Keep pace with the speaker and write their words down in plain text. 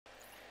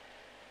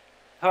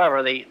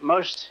However, the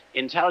most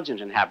intelligent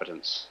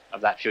inhabitants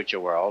of that future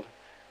world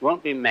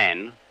won't be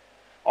men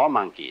or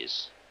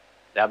monkeys.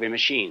 They'll be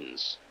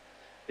machines,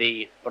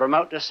 the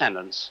remote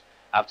descendants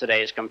of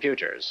today's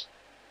computers.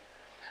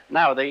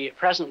 Now, the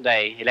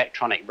present-day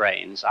electronic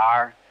brains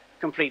are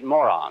complete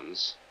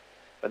morons,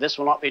 but this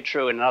will not be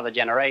true in another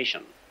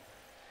generation.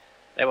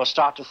 They will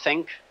start to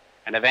think,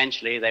 and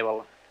eventually they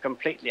will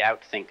completely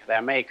outthink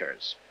their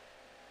makers.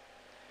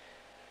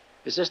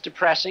 Is this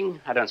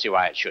depressing? I don't see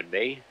why it should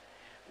be.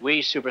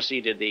 We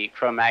superseded the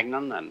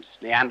Cro-Magnon and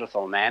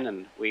Neanderthal men,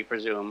 and we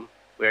presume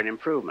we're an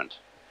improvement.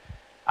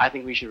 I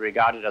think we should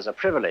regard it as a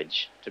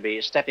privilege to be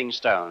stepping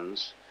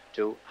stones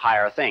to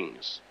higher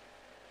things.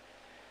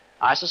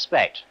 I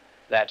suspect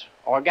that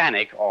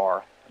organic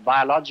or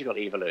biological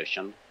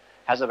evolution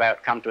has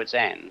about come to its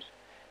end,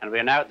 and we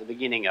are now at the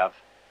beginning of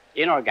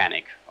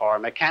inorganic or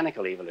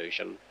mechanical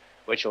evolution,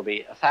 which will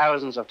be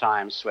thousands of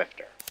times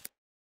swifter.